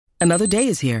Another day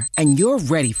is here, and you're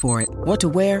ready for it. What to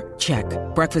wear? Check.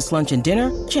 Breakfast, lunch, and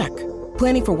dinner? Check.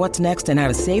 Planning for what's next and how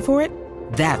to save for it?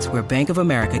 That's where Bank of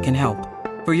America can help.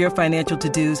 For your financial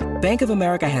to-dos, Bank of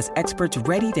America has experts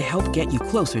ready to help get you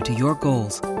closer to your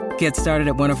goals. Get started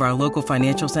at one of our local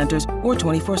financial centers or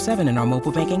 24/7 in our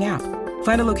mobile banking app.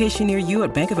 Find a location near you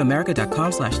at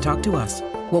bankofamerica.com/talktous.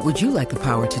 What would you like the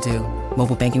power to do?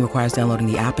 Mobile banking requires downloading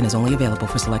the app and is only available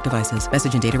for select devices.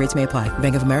 Message and data rates may apply.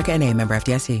 Bank of America N.A., member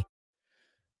FDIC.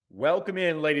 Welcome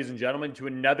in, ladies and gentlemen, to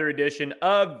another edition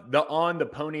of the On the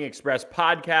Pony Express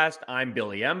podcast. I'm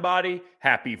Billy Embody.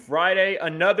 Happy Friday.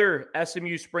 Another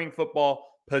SMU Spring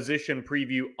Football Position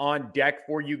Preview on deck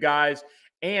for you guys.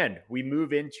 And we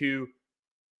move into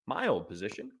my old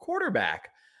position, quarterback.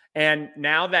 And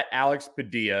now that Alex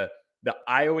Padilla, the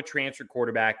Iowa transfer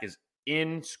quarterback, is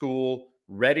in school,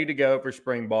 ready to go for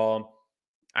spring ball,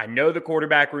 I know the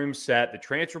quarterback room's set. The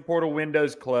transfer portal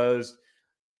window's closed.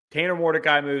 Tanner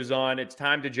Mordecai moves on. It's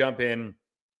time to jump in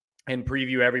and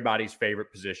preview everybody's favorite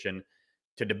position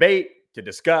to debate, to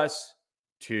discuss,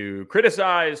 to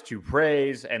criticize, to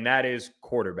praise, and that is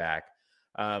quarterback.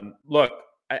 Look,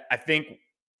 I think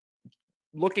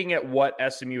looking at what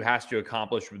SMU has to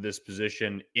accomplish with this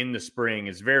position in the spring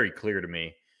is very clear to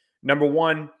me. Number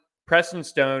one, Preston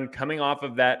Stone, coming off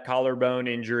of that collarbone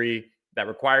injury that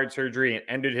required surgery and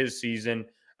ended his season,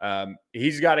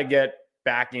 he's got to get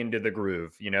back into the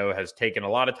groove, has taken a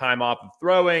lot of time off of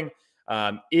throwing,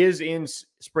 is in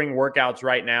spring workouts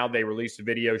right now. They released a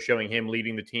video showing him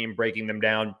leading the team, breaking them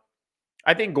down.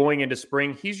 I think going into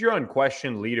spring, he's your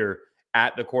unquestioned leader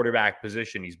at the quarterback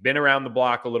position. He's been around the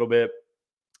block a little bit.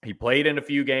 He played in a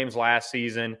few games last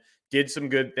season, did some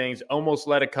good things, almost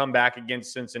led a comeback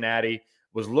against Cincinnati,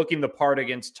 was looking the part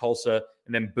against Tulsa,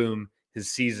 and then boom,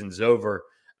 his season's over.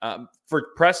 For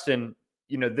Preston,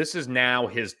 this is now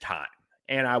his time.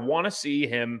 And I want to see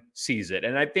him seize it.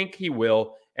 And I think he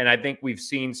will. And I think we've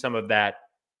seen some of that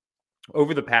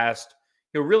over the past,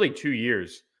 really 2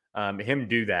 years, him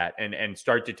do that and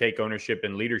start to take ownership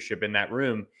and leadership in that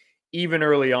room. Even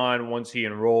early on, once he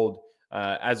enrolled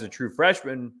as a true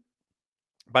freshman,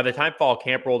 by the time fall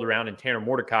camp rolled around and Tanner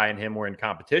Mordecai and him were in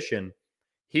competition,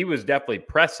 he was definitely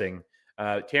pressing.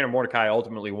 Tanner Mordecai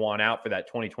ultimately won out for that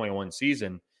 2021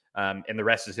 season. And the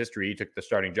rest is history. He took the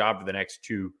starting job for the next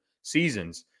 2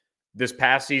 seasons. This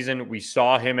past season, we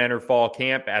saw him enter fall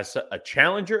camp as a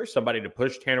challenger, somebody to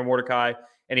push Tanner Mordecai,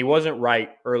 and he wasn't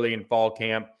right early in fall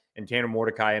camp, and Tanner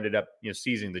Mordecai ended up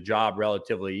seizing the job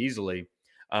relatively easily.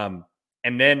 And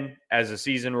then as the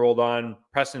season rolled on,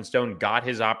 Preston Stone got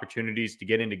his opportunities to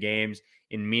get into games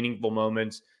in meaningful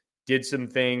moments, did some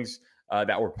things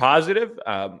that were positive.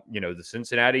 The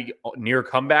Cincinnati near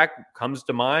comeback comes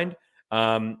to mind.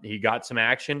 He got some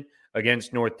action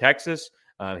against North Texas.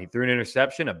 He threw an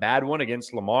interception, a bad one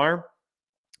against Lamar.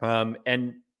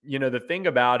 The thing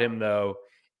about him, though,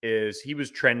 is he was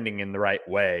trending in the right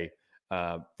way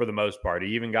for the most part. He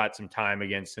even got some time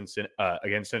against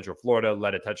Central Florida,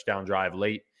 led a touchdown drive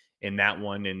late in that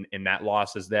one, in that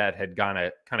loss as that had kind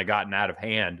of gotten out of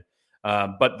hand.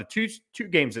 But the two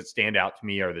games that stand out to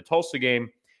me are the Tulsa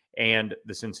game and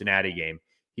the Cincinnati game.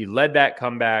 He led that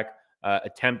comeback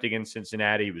attempt against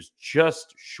Cincinnati. He was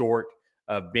just short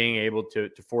of being able to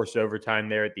force overtime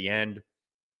there at the end.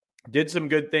 Did some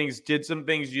good things, did some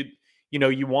things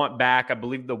you want back. I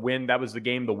believe that was the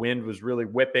game the wind was really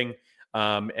whipping.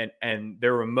 And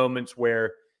there were moments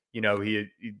where, he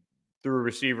threw a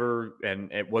receiver and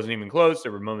it wasn't even close.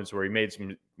 There were moments where he made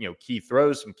some, key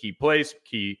throws, some key plays,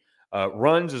 key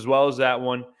runs, as well as that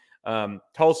one.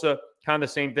 Tulsa, kind of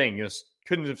the same thing,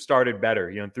 couldn't have started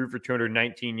better, threw for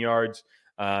 219 yards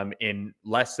in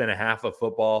less than a half of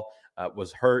football.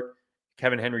 Was hurt.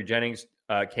 Kevin Henry Jennings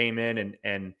came in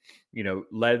and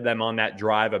led them on that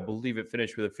drive. I believe it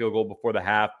finished with a field goal before the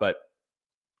half, but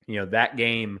that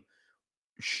game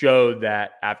showed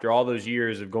that after all those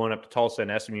years of going up to Tulsa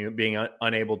and SMU being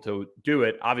unable to do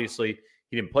it, obviously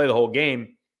he didn't play the whole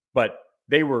game, but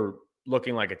they were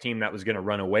looking like a team that was going to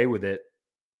run away with it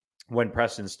when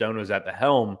Preston Stone was at the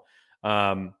helm.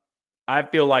 I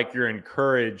feel like you're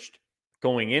encouraged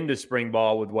going into spring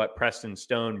ball with what Preston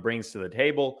Stone brings to the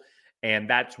table. And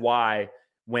that's why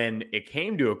when it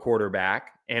came to a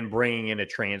quarterback and bringing in a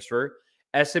transfer,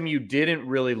 SMU didn't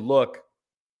really look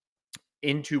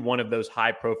into one of those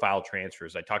high-profile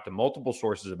transfers. I talked to multiple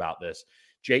sources about this.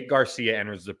 Jake Garcia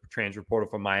enters the transfer portal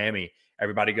from Miami.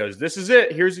 Everybody goes, this is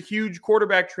it. Here's a huge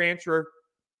quarterback transfer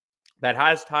that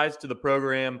has ties to the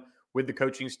program with the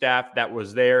coaching staff that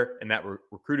was there and that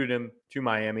recruited him to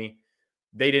Miami.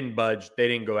 They didn't budge. They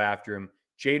didn't go after him.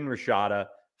 Jaden Rashada,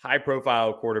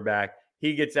 high-profile quarterback.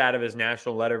 He gets out of his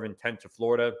national letter of intent to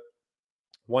Florida.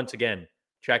 Once again,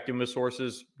 checked in with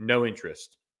sources, no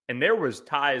interest. And there was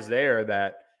ties there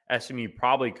that SMU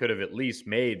probably could have at least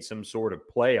made some sort of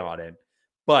play on it.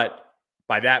 But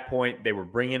by that point, they were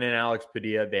bringing in Alex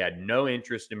Padilla. They had no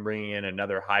interest in bringing in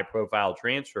another high-profile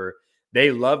transfer.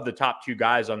 They love the top two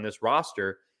guys on this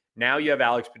roster. Now you have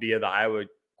Alex Padilla, the Iowa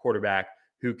quarterback,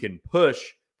 who can push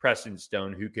Preston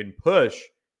Stone, who can push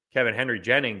Kevin Henry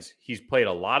Jennings. He's played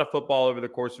a lot of football over the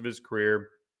course of his career.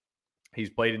 He's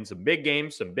played in some big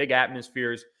games, some big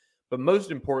atmospheres, but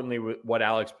most importantly, what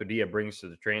Alex Padilla brings to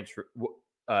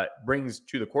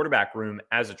the quarterback room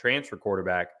as a transfer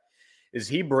quarterback is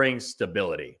he brings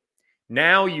stability.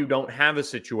 Now you don't have a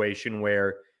situation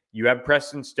where you have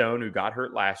Preston Stone, who got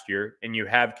hurt last year, and you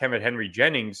have Kevin Henry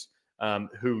Jennings,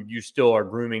 who you still are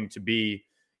grooming to be,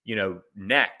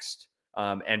 next,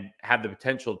 and have the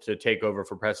potential to take over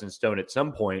for Preston Stone at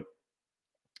some point.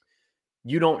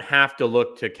 You don't have to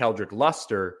look to Keldrick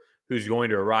Luster, who's going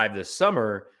to arrive this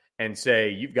summer, and say,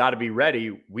 you've got to be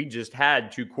ready. We just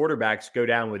had two quarterbacks go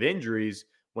down with injuries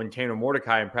when Tanner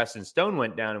Mordecai and Preston Stone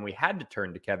went down, and we had to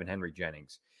turn to Kevin Henry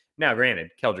Jennings. Now, granted,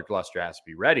 Keldrick Luster has to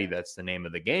be ready. That's the name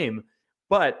of the game.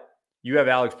 But you have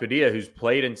Alex Padilla, who's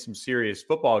played in some serious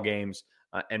football games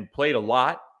and played a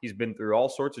lot. He's been through all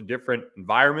sorts of different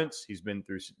environments. He's been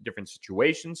through different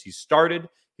situations. He's started.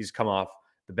 He's come off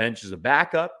the bench as a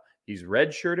backup. He's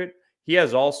redshirted. He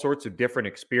has all sorts of different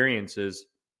experiences,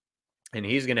 and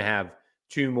he's going to have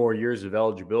 2 more years of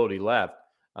eligibility left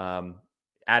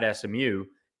at SMU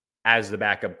as the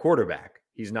backup quarterback.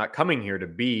 He's not coming here to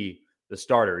be the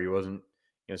starter. He wasn't,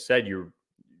 said you're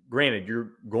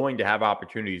going to have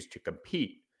opportunities to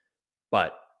compete,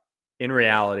 but in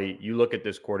reality, you look at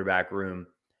this quarterback room,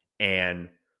 and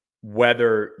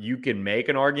whether you can make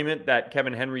an argument that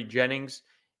Kevin Henry Jennings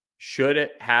should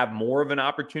have more of an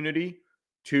opportunity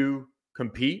to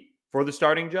compete for the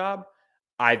starting job,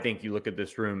 I think you look at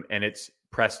this room and it's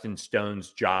Preston Stone's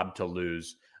job to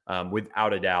lose,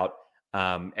 without a doubt.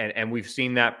 And we've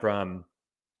seen that from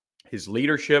his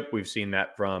leadership. We've seen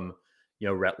that from,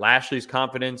 Rhett Lashley's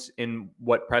confidence in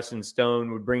what Preston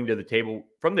Stone would bring to the table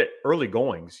from the early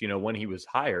goings. When he was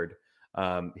hired,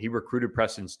 he recruited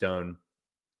Preston Stone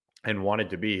and wanted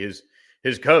to be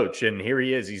his coach. And here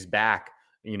he is, he's back,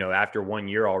 after 1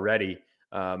 year already,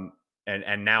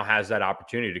 and now has that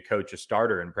opportunity to coach a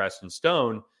starter in Preston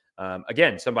Stone.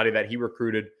 Again, somebody that he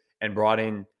recruited and brought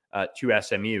in to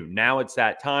SMU. Now it's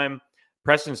that time.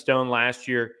 Preston Stone last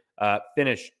year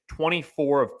finished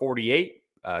 24 of 48,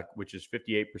 which is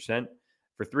 58%,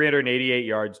 for 388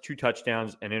 yards, 2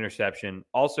 touchdowns, an interception.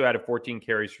 Also added 14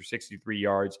 carries for 63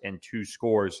 yards and 2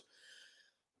 scores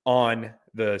on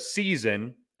the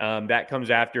season. That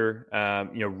comes after,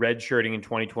 redshirting in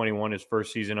 2021, his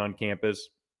first season on campus.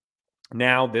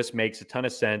 Now this makes a ton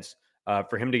of sense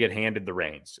for him to get handed the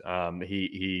reins.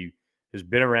 He has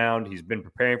been around. He's been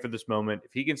preparing for this moment.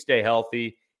 If he can stay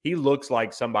healthy, he looks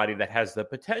like somebody that has the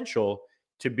potential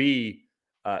to be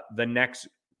the next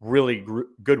really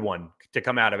good one to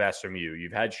come out of SMU.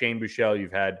 You've had Shane Buechele.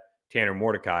 You've had Tanner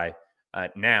Mordecai.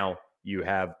 Now you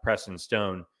have Preston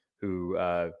Stone, who,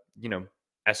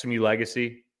 SMU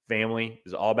legacy. Family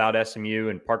is all about SMU,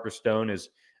 and Parker Stone is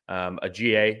a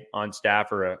GA on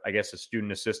staff, or a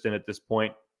student assistant at this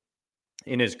point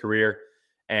in his career.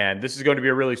 And this is going to be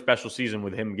a really special season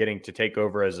with him getting to take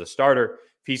over as a starter.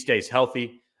 If he stays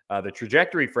healthy, the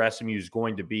trajectory for SMU is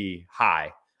going to be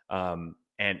high. And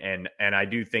I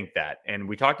do think that. And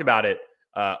we talked about it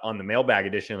on the mailbag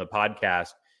edition of the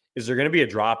podcast. Is there going to be a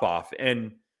drop off?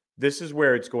 And this is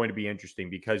where it's going to be interesting,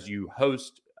 because you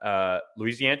host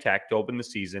Louisiana Tech to open the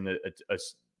season,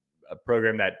 a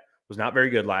program that was not very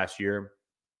good last year.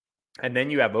 And then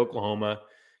you have Oklahoma,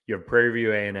 you have Prairie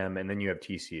View A&M, and then you have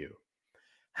TCU.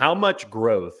 How much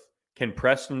growth can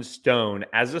Preston Stone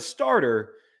as a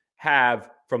starter have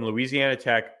from Louisiana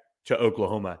Tech to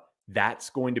Oklahoma? That's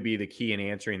going to be the key in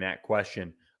answering that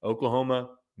question. Oklahoma,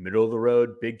 middle of the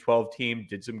road, Big 12 team,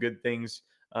 did some good things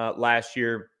last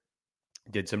year,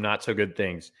 did some not so good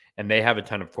things, and they have a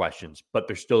ton of questions, but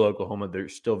they're still Oklahoma. They're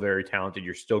still very talented.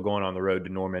 You're still going on the road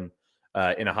to Norman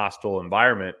in a hostile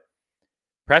environment.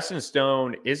 Preston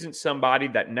Stone isn't somebody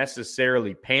that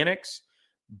necessarily panics,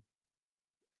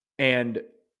 and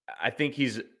I think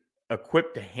he's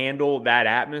equipped to handle that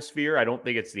atmosphere. I don't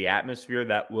think it's the atmosphere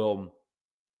that will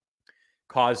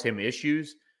cause him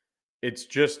issues. It's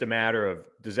just a matter of,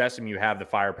 does SMU have the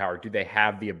firepower? Do they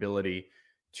have the ability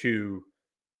to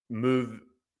move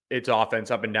its offense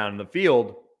up and down the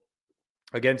field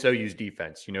against OU's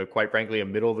defense? Quite frankly, a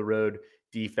middle-of-the-road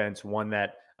defense, one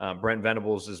that Brent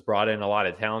Venables has brought in a lot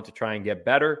of talent to try and get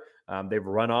better. they've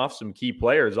run off some key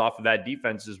players off of that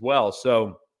defense as well.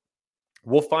 So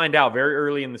we'll find out very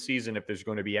early in the season if there's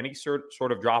going to be any sort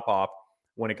of drop-off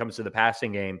when it comes to the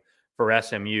passing game for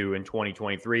SMU in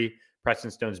 2023.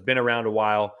 Preston Stone's been around a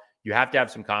while. You have to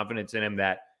have some confidence in him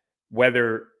that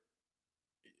whether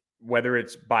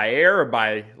it's by air or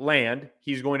by land,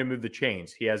 he's going to move the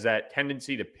chains. He has that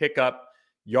tendency to pick up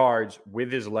yards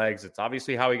with his legs. It's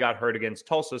obviously how he got hurt against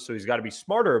Tulsa, so he's got to be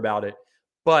smarter about it.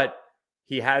 But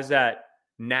he has that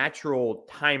natural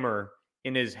timer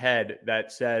in his head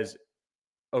that says,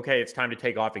 okay, it's time to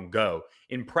take off and go.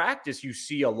 In practice, you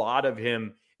see a lot of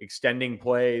him extending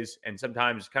plays and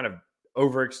sometimes kind of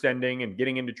overextending and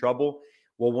getting into trouble.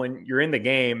 Well, when you're in the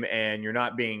game and you're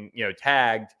not being,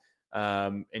 tagged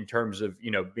in terms of,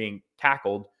 being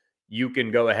tackled, you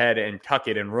can go ahead and tuck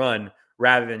it and run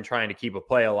rather than trying to keep a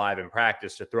play alive in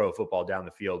practice to throw a football down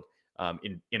the field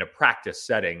in a practice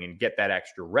setting and get that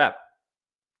extra rep.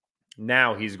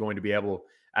 Now he's going to be able,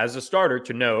 as a starter,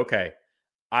 to know, okay,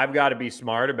 I've got to be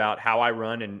smart about how I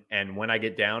run and when I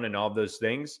get down and all those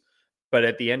things. But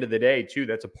at the end of the day, too,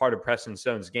 that's a part of Preston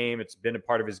Stone's game. It's been a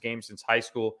part of his game since high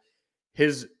school.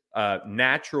 His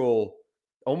natural,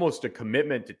 almost a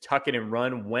commitment to tuck it and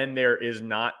run when there is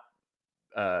not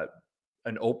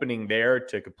an opening there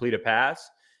to complete a pass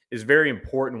is very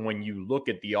important when you look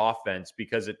at the offense,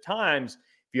 because at times,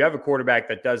 if you have a quarterback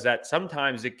that does that,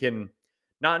 sometimes it can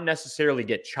not necessarily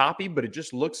get choppy, but it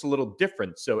just looks a little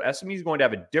different. So SMU is going to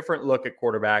have a different look at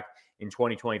quarterback in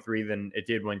 2023 than it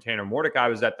did when Tanner Mordecai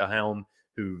was at the helm,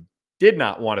 who did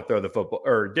not want to throw the football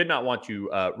or did not want to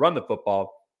run the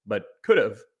football, but could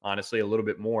have, honestly, a little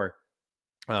bit more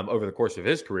over the course of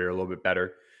his career, a little bit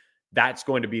better. That's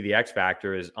going to be the X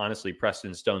factor, is honestly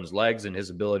Preston Stone's legs and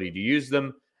his ability to use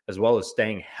them, as well as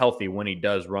staying healthy when he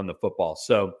does run the football.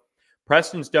 So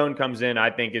Preston Stone comes in,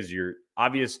 I think, is your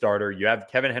obvious starter. You have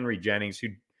Kevin Henry Jennings, who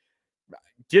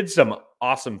did some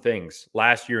awesome things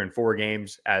last year in 4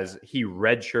 games as he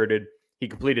redshirted. He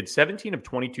completed 17 of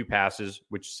 22 passes,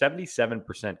 which 77%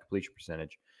 completion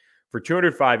percentage, for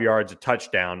 205 yards, a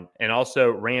touchdown, and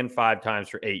also ran 5 times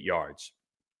for 8 yards.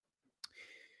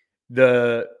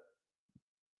 The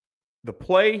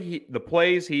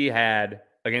plays he had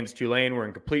against Tulane were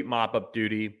in complete mop-up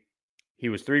duty. He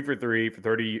was 3 for 3 for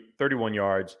 31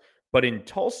 yards. But in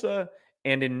Tulsa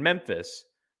and in Memphis,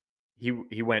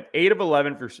 he went 8 of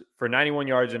 11 for 91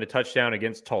 yards and a touchdown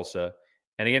against Tulsa.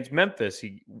 And against Memphis,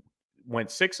 he went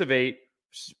 6 of 8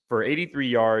 for 83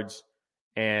 yards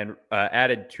and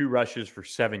added 2 rushes for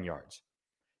 7 yards.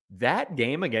 That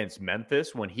game against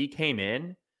Memphis, when he came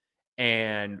in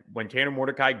and when Tanner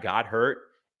Mordecai got hurt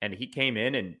and he came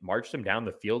in and marched him down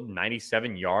the field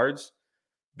 97 yards,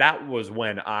 that was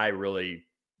when I really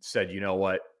said, you know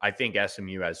what, I think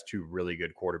SMU has 2 really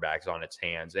good quarterbacks on its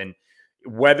hands. And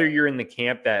whether you're in the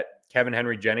camp that Kevin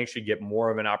Henry Jennings should get more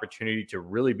of an opportunity to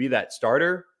really be that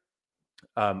starter,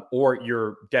 or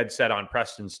you're dead set on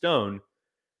Preston Stone,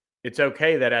 it's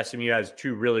okay that SMU has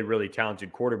 2 really, really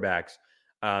talented quarterbacks.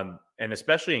 And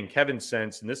especially in Kevin's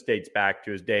sense, and this dates back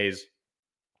to his days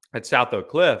at South Oak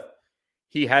Cliff,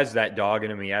 he has that dog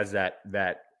in him. He has that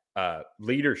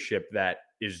leadership that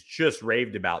is just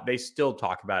raved about. They still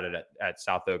talk about it at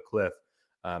South Oak Cliff,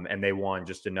 and they won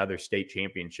just another state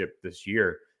championship this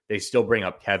year. They still bring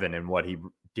up Kevin and what he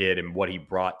did and what he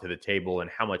brought to the table and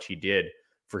how much he did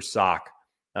for SOC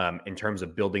in terms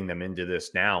of building them into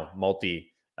this now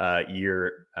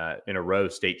multi-year in a row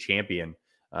state champion.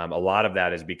 A lot of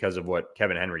that is because of what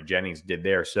Kevin Henry Jennings did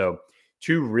there. So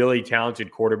 2 really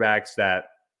talented quarterbacks that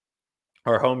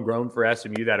are homegrown for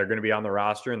SMU that are going to be on the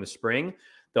roster in the spring.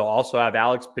 They'll also have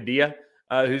Alex Padilla,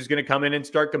 who's going to come in and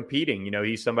start competing. You know,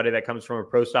 he's somebody that comes from a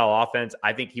pro-style offense.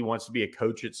 I think he wants to be a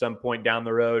coach at some point down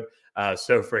the road.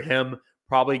 So for him,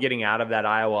 probably getting out of that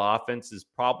Iowa offense is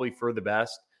probably for the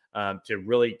best, to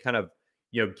really kind of,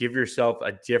 give yourself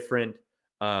a different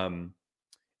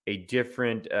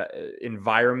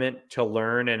environment to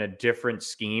learn and a different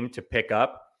scheme to pick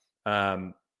up.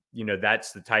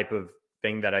 That's the type of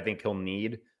thing that I think he'll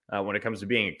need when it comes to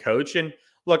being a coach. And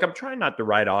look, I'm trying not to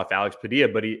write off Alex Padilla,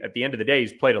 but at the end of the day,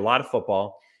 he's played a lot of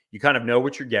football. You kind of know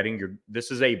what you're getting.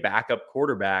 This is a backup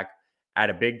quarterback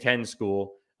at a Big Ten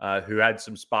school who had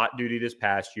some spot duty this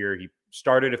past year. He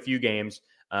started a few games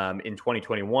in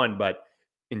 2021, but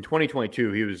in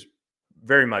 2022, he was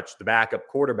very much the backup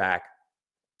quarterback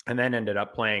and then ended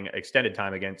up playing extended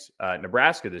time against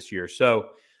Nebraska this year. So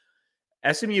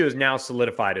SMU has now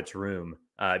solidified its room.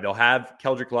 They'll have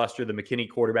Keldrick Luster, the McKinney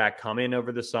quarterback, come in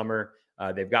over the summer.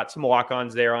 They've got some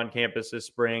walk-ons there on campus this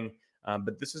spring.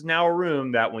 But this is now a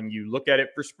room that when you look at it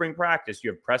for spring practice,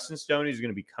 you have Preston Stone, who's going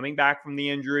to be coming back from the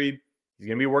injury. He's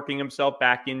going to be working himself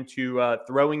back into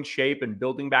throwing shape and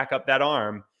building back up that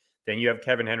arm. Then you have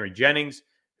Kevin Henry Jennings,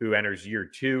 who enters year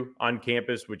 2 on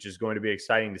campus, which is going to be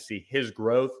exciting to see his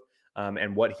growth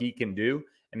and what he can do.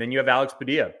 And then you have Alex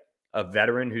Padilla, a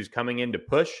veteran who's coming in to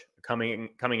push, coming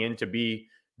in to be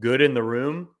good in the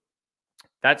room.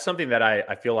 That's something that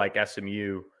I feel like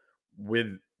SMU,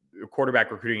 with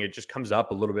quarterback recruiting, it just comes up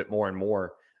a little bit more and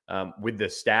more with the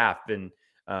staff. And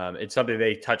it's something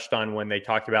they touched on when they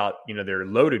talked about, their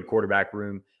loaded quarterback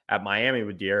room at Miami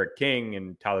with De'Aaron King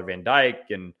and Tyler Van Dyke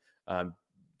and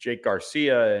Jake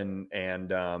Garcia and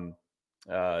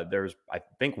there's, I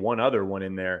think, one other one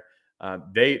in there.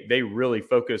 They really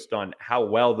focused on how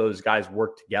well those guys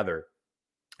work together.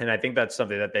 And I think that's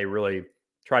something that they really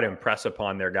try to impress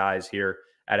upon their guys here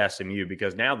at SMU,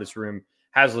 because now this room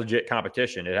has legit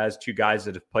competition. It has 2 guys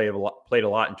that have played a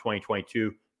lot in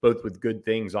 2022, both with good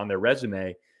things on their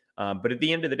resume. But at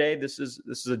the end of the day, this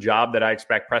is a job that I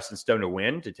expect Preston Stone to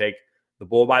win, to take the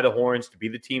bull by the horns, to be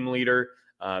the team leader.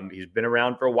 He's been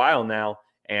around for a while now,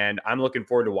 and I'm looking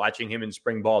forward to watching him in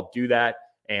spring ball do that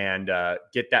and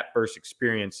get that first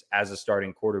experience as a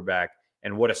starting quarterback,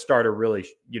 and what a starter really,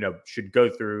 should go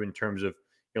through in terms of,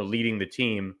 leading the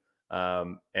team.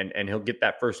 And he'll get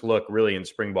that first look really in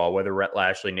spring ball, whether Rhett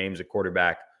Lashley names a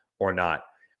quarterback or not.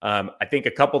 I think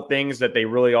a couple things that they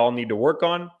really all need to work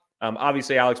on.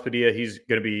 Obviously, Alex Padilla, he's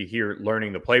going to be here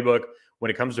learning the playbook. When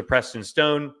it comes to Preston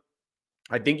Stone,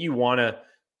 I think you want to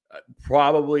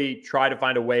probably try to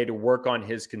find a way to work on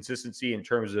his consistency in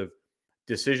terms of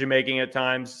decision-making at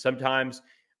times. Sometimes,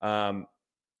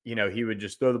 he would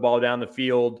just throw the ball down the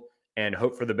field and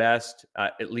hope for the best,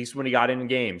 at least when he got in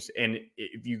games. And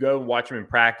if you go watch him in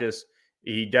practice,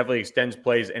 he definitely extends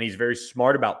plays, and he's very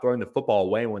smart about throwing the football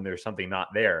away when there's something not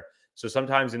there. So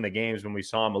sometimes in the games when we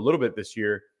saw him a little bit this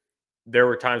year, there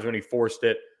were times when he forced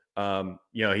it.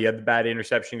 He had the bad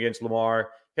interception against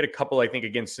Lamar. He had a couple, I think,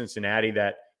 against Cincinnati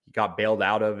that he got bailed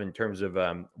out of in terms of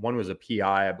one was a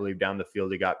PI, I believe, down the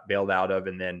field he got bailed out of.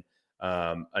 And then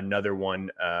another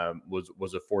one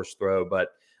was a forced throw. But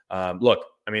look,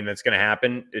 I mean, that's going to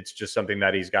happen. It's just something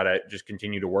that he's got to just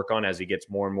continue to work on as he gets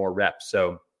more and more reps.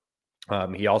 So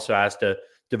he also has to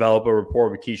develop a rapport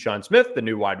with Keyshawn Smith, the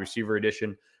new wide receiver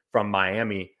addition from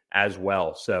Miami as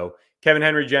well. So Kevin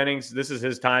Henry Jennings, this is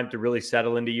his time to really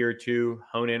settle into year 2,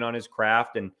 hone in on his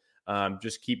craft, and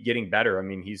just keep getting better. I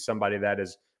mean, he's somebody that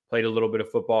has played a little bit of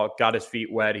football, got his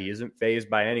feet wet. He isn't fazed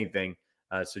by anything.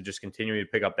 So just continuing to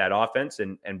pick up that offense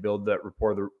and build that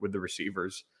rapport with the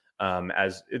receivers,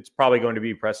 as it's probably going to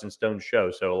be Preston Stone's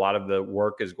show. So a lot of the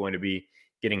work is going to be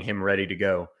getting him ready to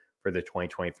go for the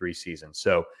 2023 season.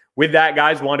 So with that,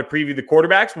 guys, want to preview the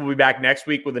quarterbacks. We'll be back next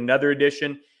week with another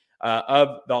edition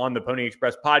of the On the Pony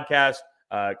Express podcast,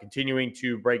 continuing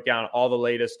to break down all the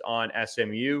latest on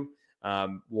SMU.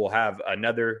 We'll have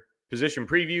another position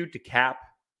preview to cap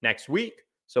next week.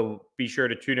 So be sure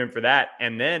to tune in for that.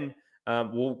 And then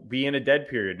we'll be in a dead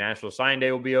period. National Signing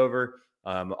Day will be over.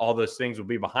 All those things will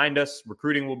be behind us.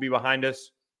 Recruiting will be behind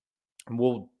us. And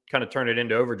we'll kind of turn it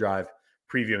into overdrive,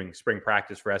 previewing spring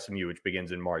practice for SMU, which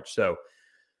begins in March. So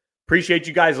appreciate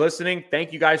you guys listening.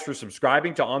 Thank you guys for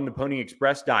subscribing to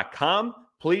ontheponyexpress.com.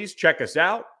 Please check us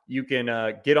out. You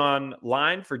can get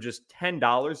online for just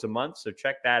 $10 a month. So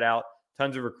check that out.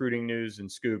 Tons of recruiting news and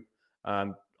scoop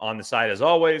on the site as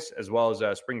always, as well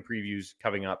as spring previews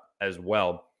coming up as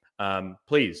well.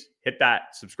 Please hit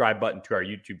that subscribe button to our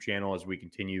YouTube channel as we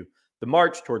continue the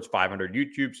march towards 500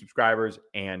 YouTube subscribers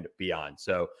and beyond.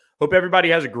 So hope everybody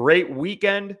has a great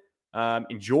weekend.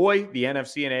 Enjoy the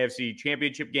NFC and AFC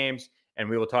championship games, and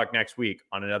we will talk next week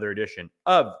on another edition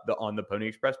of the On the Pony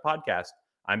Express podcast.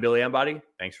 I'm Billy Embody.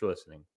 Thanks for listening.